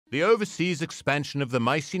The overseas expansion of the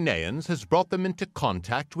Mycenaeans has brought them into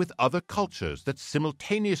contact with other cultures that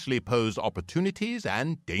simultaneously pose opportunities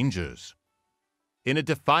and dangers. In a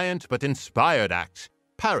defiant but inspired act,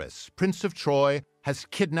 Paris, Prince of Troy, has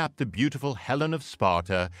kidnapped the beautiful Helen of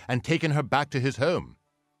Sparta and taken her back to his home.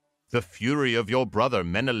 The fury of your brother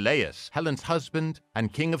Menelaus, Helen's husband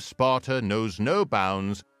and king of Sparta, knows no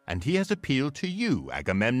bounds, and he has appealed to you,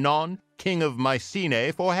 Agamemnon, king of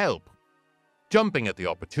Mycenae, for help. Jumping at the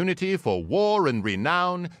opportunity for war and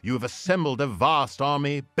renown, you have assembled a vast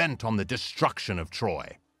army bent on the destruction of Troy.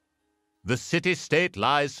 The city-state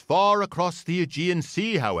lies far across the Aegean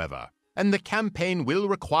Sea, however, and the campaign will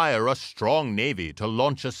require a strong navy to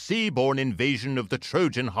launch a sea-borne invasion of the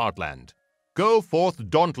Trojan heartland. Go forth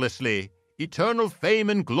dauntlessly. Eternal fame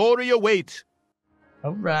and glory await.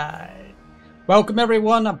 All right. Welcome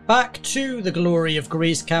everyone back to the Glory of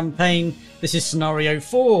Greece campaign. This is scenario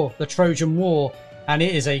 4, the Trojan War, and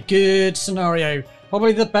it is a good scenario.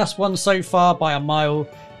 Probably the best one so far by a mile.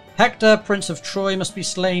 Hector, Prince of Troy, must be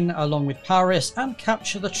slain along with Paris and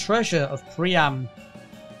capture the treasure of Priam.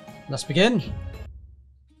 Let's begin.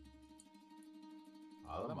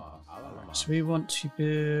 So we want to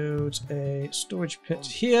build a storage pit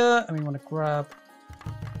here, and we want to grab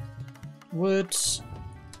wood.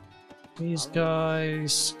 These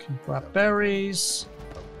guys can grab berries.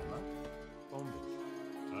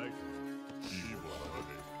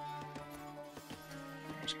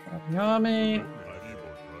 Let's grab the army.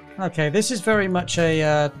 Okay, this is very much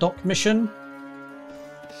a dock mission.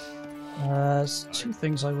 There's two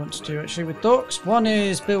things I want to do actually with docks. One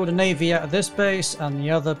is build a navy out of this base, and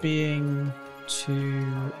the other being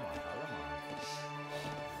to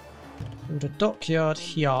build a dockyard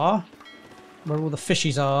here, where all the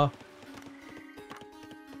fishies are.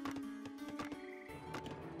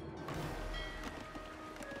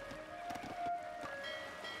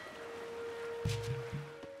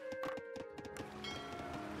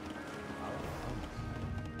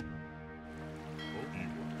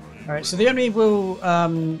 Alright, so the enemy will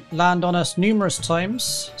land on us numerous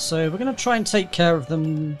times, so we're going to try and take care of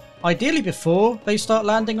them ideally before they start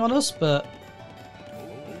landing on us, but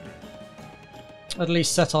at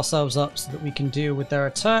least set ourselves up so that we can deal with their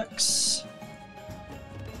attacks.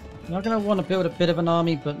 We're going to want to build a bit of an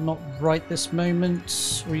army, but not right this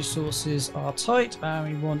moment. Resources are tight,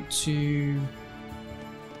 and we want to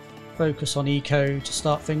focus on eco to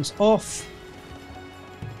start things off.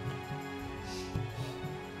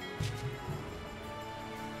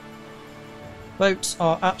 Boats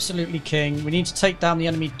are absolutely king. We need to take down the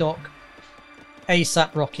enemy dock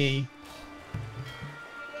ASAP Rocky.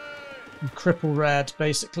 And cripple Red,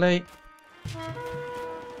 basically.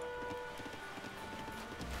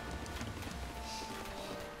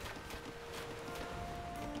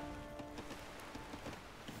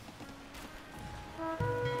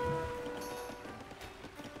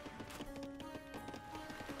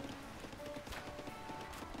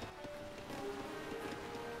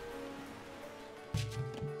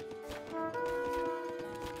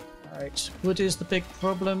 Wood is the big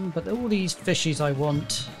problem, but all these fishies I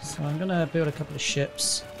want. So I'm going to build a couple of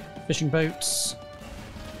ships. Fishing boats.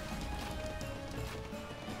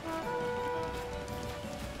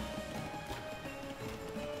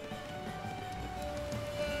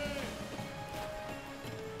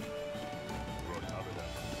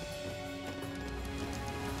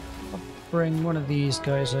 I'll bring one of these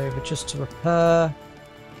guys over just to repair.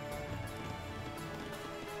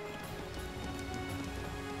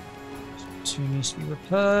 Two needs to be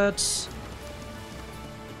repaired.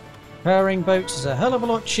 Repairing boats is a hell of a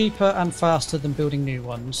lot cheaper and faster than building new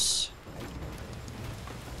ones.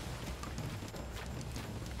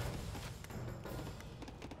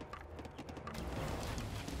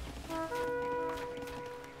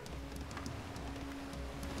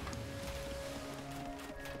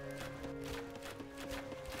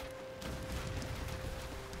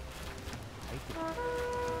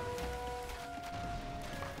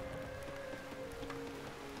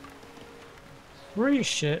 Three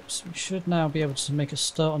ships. We should now be able to make a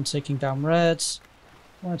start on taking down Reds.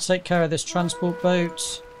 I want to take care of this transport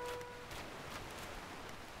boat.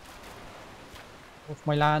 Off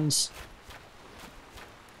my lands.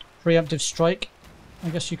 Preemptive strike, I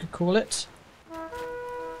guess you could call it. Be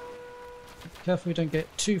careful we don't get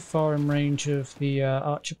too far in range of the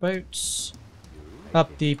archer boats.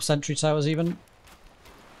 Up the sentry towers even.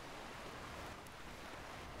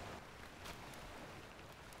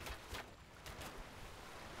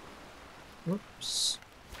 Whoops.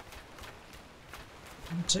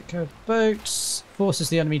 Take care of the boats. Forces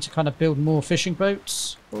the enemy to kind of build more fishing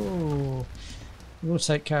boats. Oh, we'll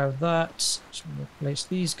take care of that. Let's So we'll replace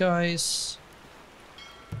these guys.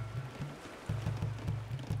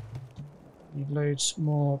 Need loads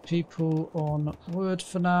more people on wood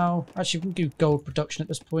for now. Actually, we can do gold production at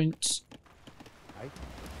this point.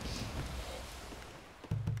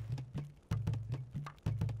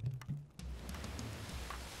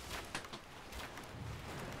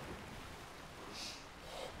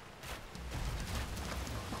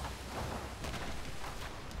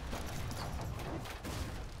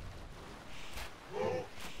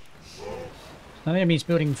 I think it means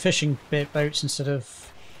building fishing boats instead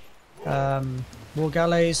of war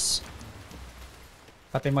galleys.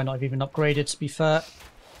 But they might not have even upgraded, to be fair,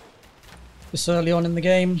 this early on in the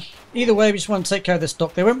game. Either way, we just want to take care of this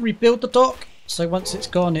dock. They won't rebuild the dock, so once it's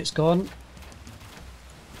gone, it's gone.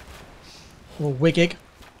 Or wigging,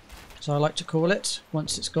 as I like to call it.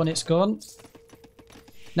 Once it's gone, it's gone.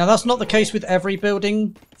 Now, that's not the case with every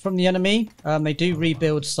building from the enemy. They do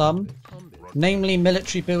rebuild some. Namely,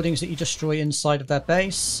 military buildings that you destroy inside of their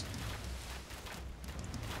base.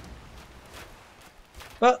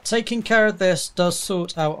 But taking care of this does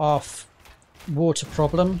sort out our water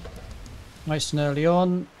problem nice and early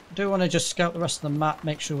on. I do want to just scout the rest of the map,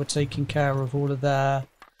 make sure we're taking care of all of their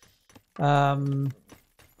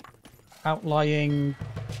outlying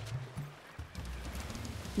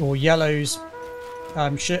or yellows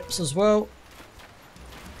ships as well.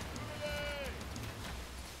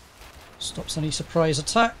 Stops any surprise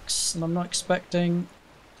attacks, and I'm not expecting.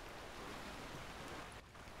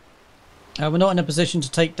 We're not in a position to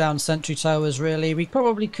take down sentry towers, really. We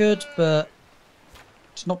probably could, but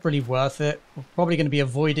it's not really worth it. We're probably going to be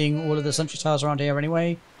avoiding all of the sentry towers around here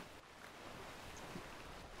anyway.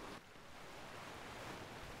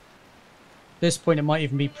 At this point, it might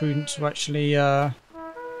even be prudent to actually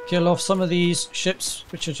kill off some of these ships,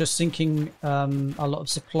 which are just sinking a lot of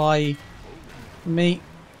supply for me.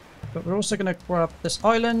 But we're also going to grab this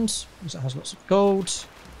island, because it has lots of gold.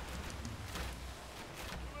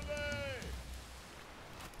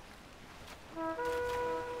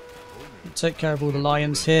 Take care of all the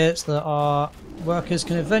lions here, so that our workers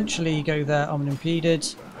can eventually go there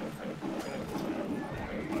unimpeded.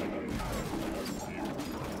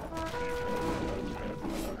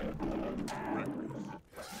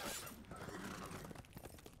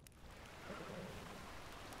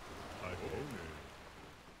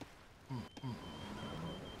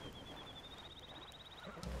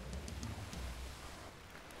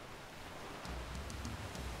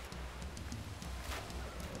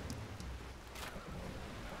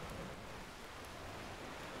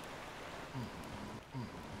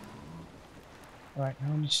 Right,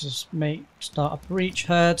 now we need to just start a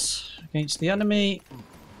breachhead against the enemy.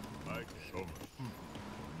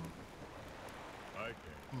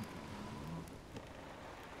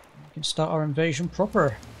 We can start our invasion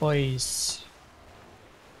proper, boys.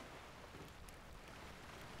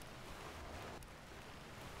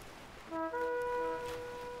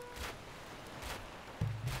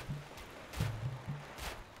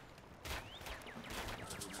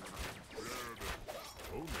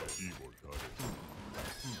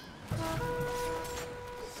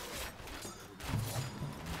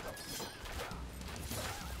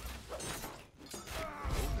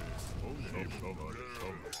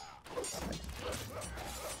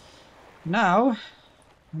 Now,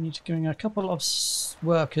 we need to bring a couple of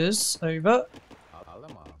workers over.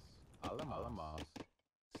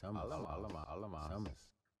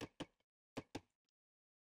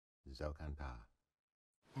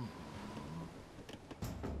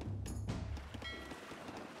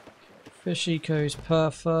 Fish eco's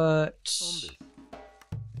perfect.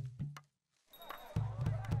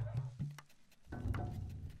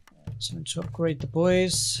 So to upgrade the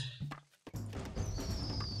boys.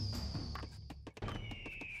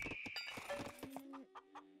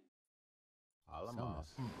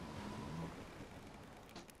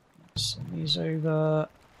 Send these over.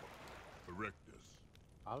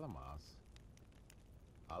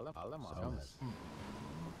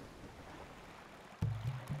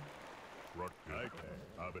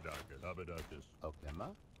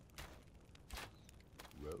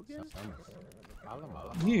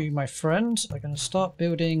 You, my friend, are going to start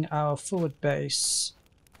building our forward base.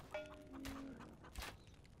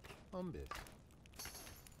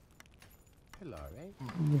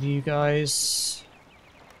 With you guys.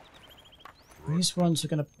 These ones are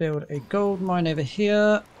going to build a gold mine over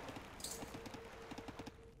here.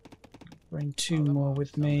 Bring two more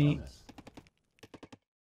with me.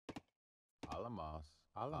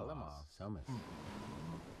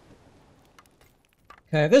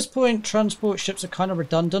 Okay, at this point, transport ships are kind of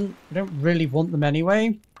redundant. We don't really want them anyway.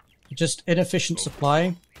 They're just inefficient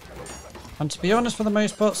supply. And to be honest, for the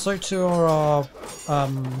most part, so too are our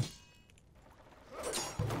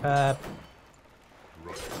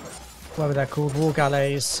whatever they're called, war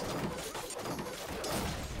galleys.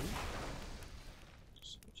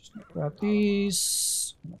 So just grab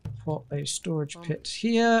these, put a storage pit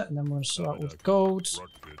here, and then we're going to sort out with gold.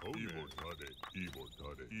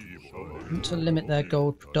 And to limit their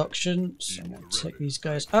gold production, so I'm going to take these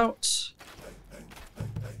guys out.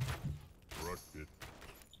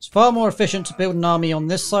 It's far more efficient to build an army on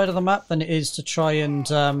this side of the map than it is to try and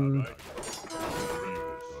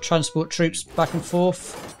transport troops back and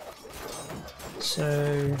forth.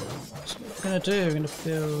 So that's what we're going to do. We're going to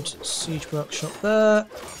build a siege workshop there.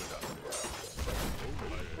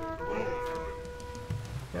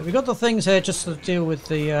 Yeah, we got the things here just to deal with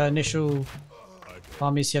the initial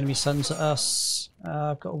armies the enemy sends at us.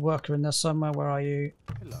 I've got a worker in there somewhere. Where are you?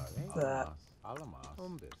 There.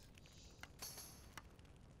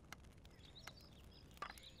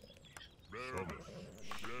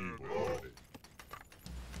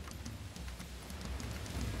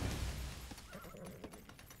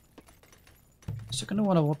 So going to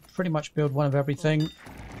want to pretty much build one of everything.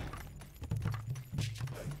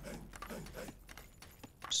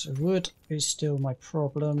 So wood is still my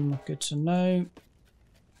problem. Good to know.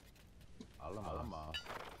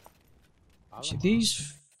 Actually,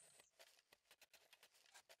 these...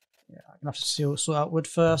 Yeah, I'm going to have to sort out wood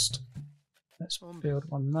first. Let's build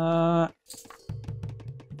one there.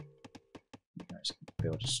 Let's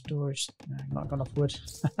build a storage. No, not got enough wood.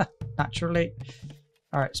 Naturally.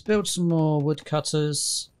 Alright, let's build some more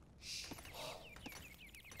woodcutters.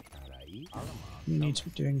 We need to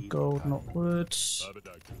be doing gold, not wood.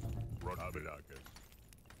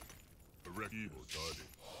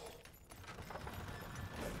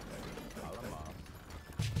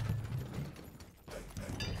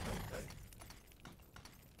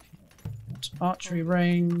 That's archery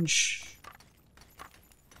range.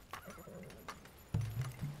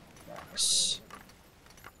 Nice.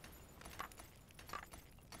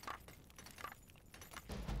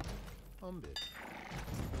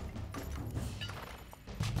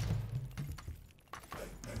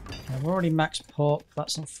 I've already maxed pop,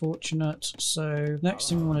 that's unfortunate. So next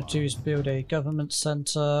thing we want to do is build a government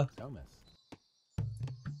centre.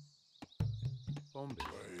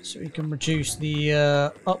 So we can reduce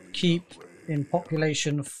the upkeep in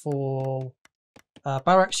population for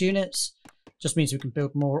barracks units. Just means we can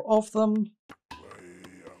build more of them.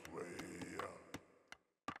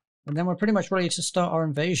 And then we're pretty much ready to start our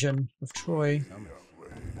invasion of Troy.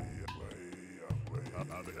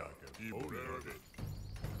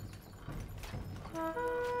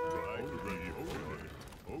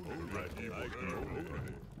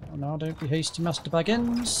 Oh no, don't be hasty, Master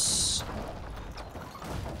Baggins.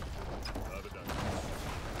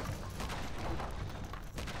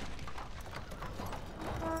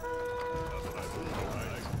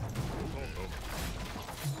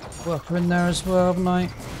 Worker in there as well, haven't I?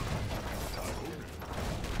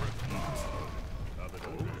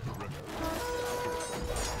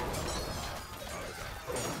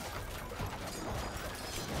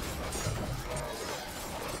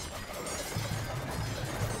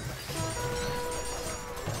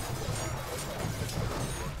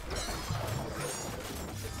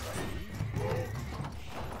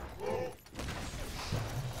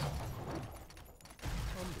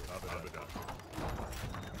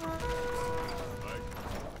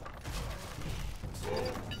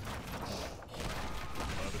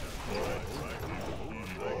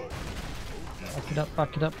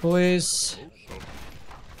 Back it up, boys.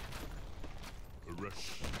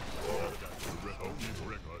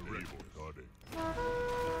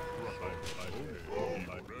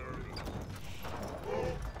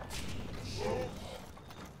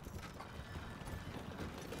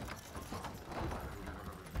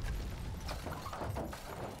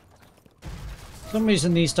 For some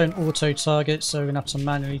reason these don't auto-target, so we're going to have to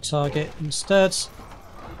manually target instead.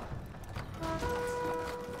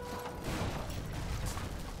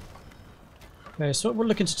 Okay, so what we're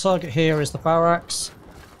looking to target here is the barracks.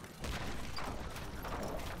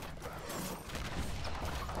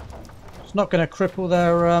 It's not going to cripple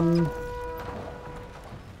their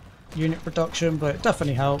unit production, but it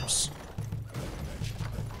definitely helps.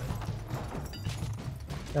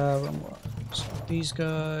 So these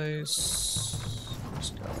guys, these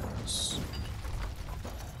guys.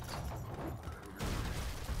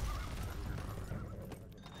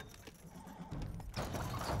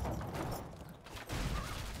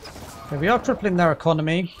 Okay, we are crippling their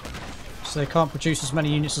economy, so they can't produce as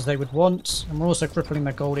many units as they would want, and we're also crippling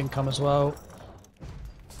their gold income as well.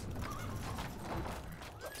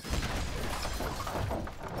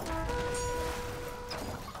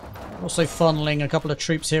 Also funneling a couple of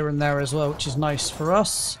troops here and there as well, which is nice for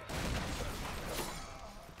us.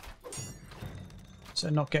 So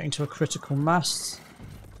not getting to a critical mass.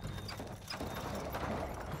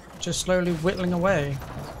 Just slowly whittling away.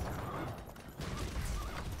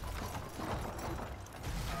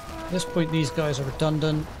 At this point these guys are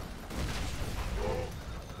redundant.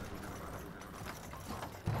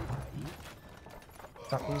 In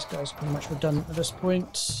fact, these guys are pretty much redundant at this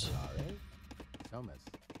point.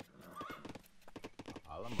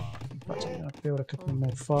 In fact, I'm going to build a couple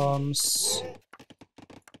more farms.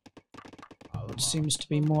 It seems to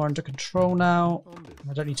be more under control now.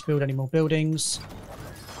 I don't need to build any more buildings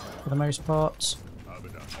for the most part.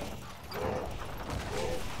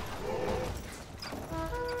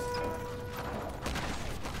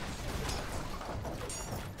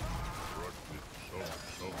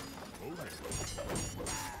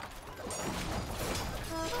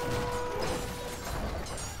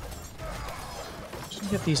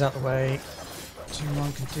 Get these out of the way.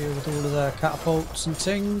 T1 can deal with all of their catapults and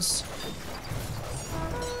things.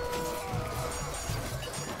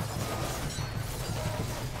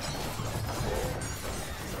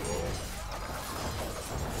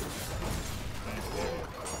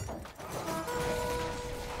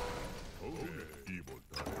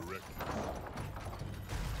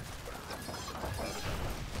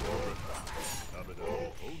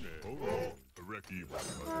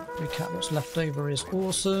 Recap what's left over is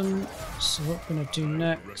awesome. So what we're going to do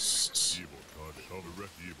next,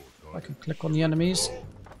 I can click on the enemies,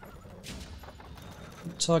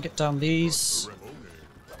 target down these.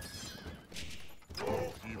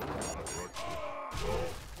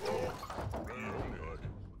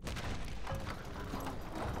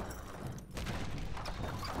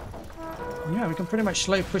 Yeah, we can pretty much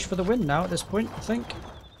slow push for the win now at this point, I think.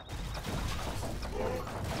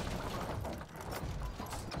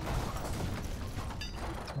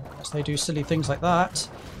 They do silly things like that.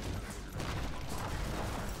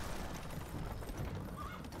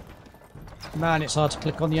 Man, it's hard to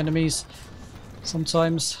click on the enemies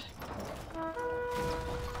sometimes.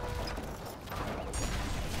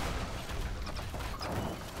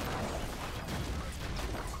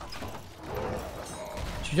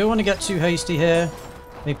 You don't want to get too hasty here.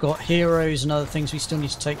 They've got heroes and other things we still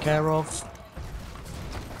need to take care of.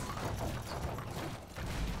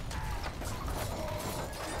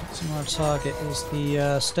 Our target is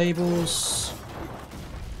the stables.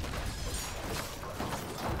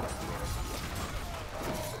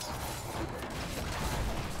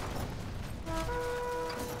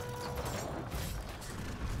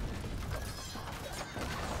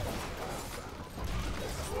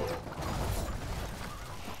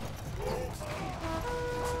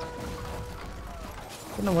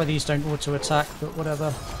 Don't know why these don't auto attack, but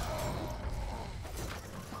whatever.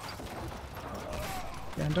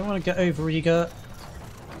 I don't want to get over eager.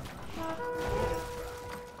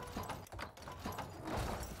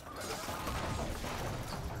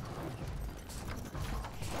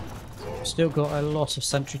 Still got a lot of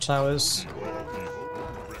sentry towers.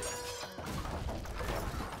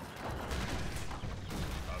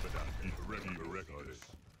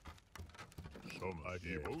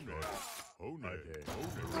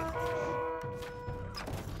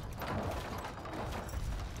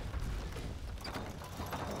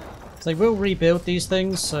 They will rebuild these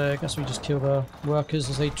things, so I guess we just kill the workers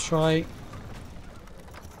as they try.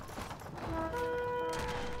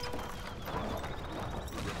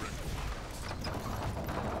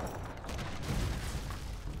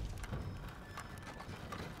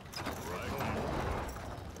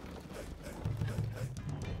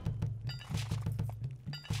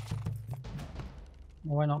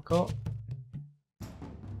 Why not got?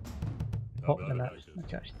 Pop the net.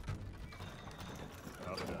 Okay.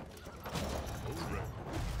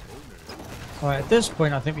 Alright, at this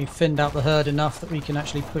point I think we've thinned out the herd enough that we can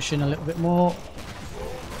actually push in a little bit more.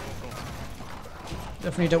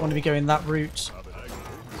 Definitely don't want to be going that route.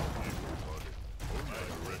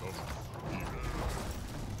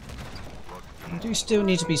 We do still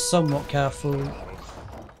need to be somewhat careful.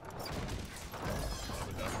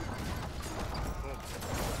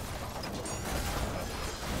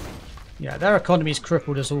 Yeah, their economy's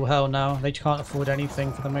crippled as all hell now. They can't afford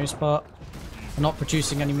anything for the most part. They're not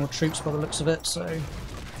producing any more troops by the looks of it, so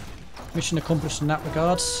mission accomplished in that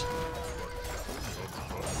regard.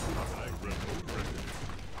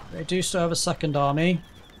 They do still have a second army,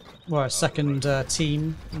 well, a second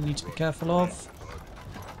team we need to be careful of.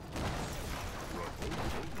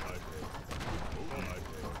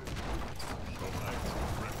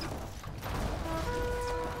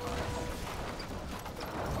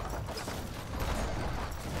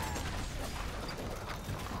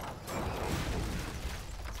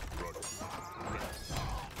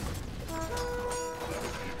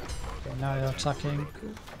 now they're attacking.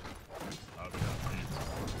 Cool.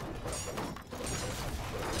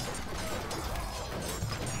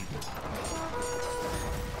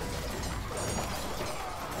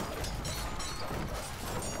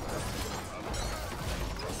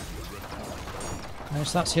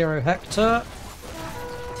 So that's Hero Hector.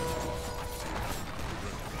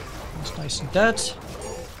 That's nice and dead.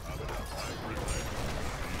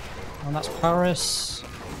 And that's Paris.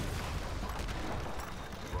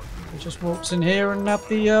 He just walks in here and nabbed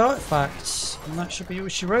the artifacts. And that should be all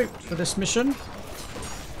she wrote for this mission.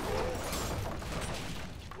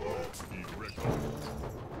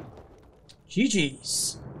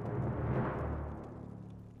 GG's.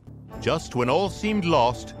 Just when all seemed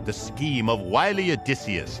lost, the scheme of wily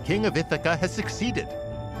Odysseus, king of Ithaca, has succeeded.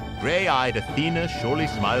 Grey-eyed Athena surely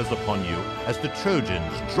smiles upon you as the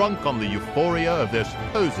Trojans, drunk on the euphoria of their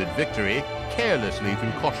supposed victory, carelessly threw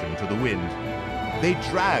caution to the wind. They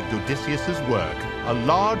dragged Odysseus's work, a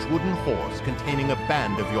large wooden horse containing a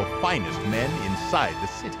band of your finest men inside the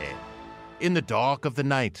city. In the dark of the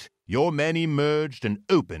night, your men emerged and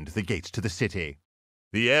opened the gates to the city.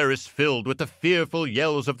 The air is filled with the fearful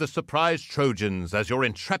yells of the surprised Trojans as your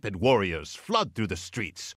intrepid warriors flood through the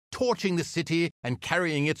streets, torching the city and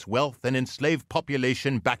carrying its wealth and enslaved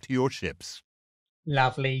population back to your ships.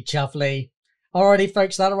 Lovely, lovely. Alrighty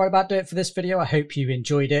folks, that'll right about do it for this video. I hope you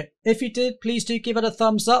enjoyed it. If you did, please do give it a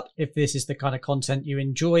thumbs up. If this is the kind of content you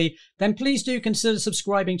enjoy, then please do consider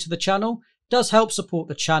subscribing to the channel. It does help support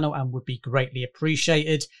the channel and would be greatly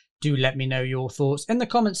appreciated. Do let me know your thoughts in the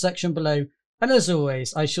comments section below. And as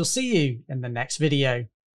always, I shall see you in the next video.